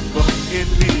wonderful in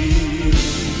me.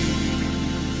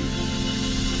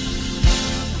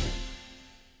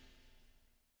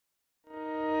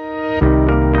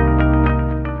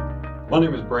 My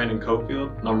name is Brandon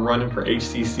Cofield, and I'm running for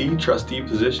HCC trustee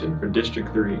position for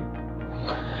District 3.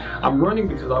 I'm running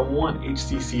because I want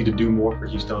HCC to do more for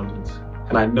Houstonians,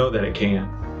 and I know that it can.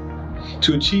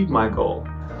 To achieve my goal,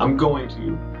 I'm going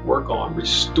to work on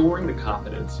restoring the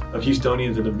confidence of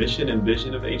Houstonians in the mission and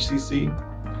vision of HCC,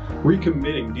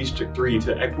 recommitting District 3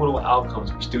 to equitable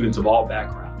outcomes for students of all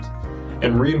backgrounds,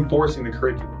 and reinforcing the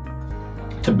curriculum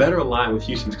to better align with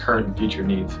Houston's current and future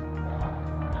needs.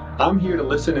 I'm here to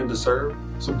listen and to serve,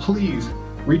 so please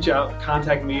reach out,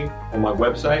 contact me on my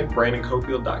website,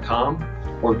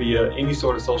 brandoncofield.com, or via any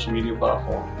sort of social media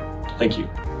platform. Thank you.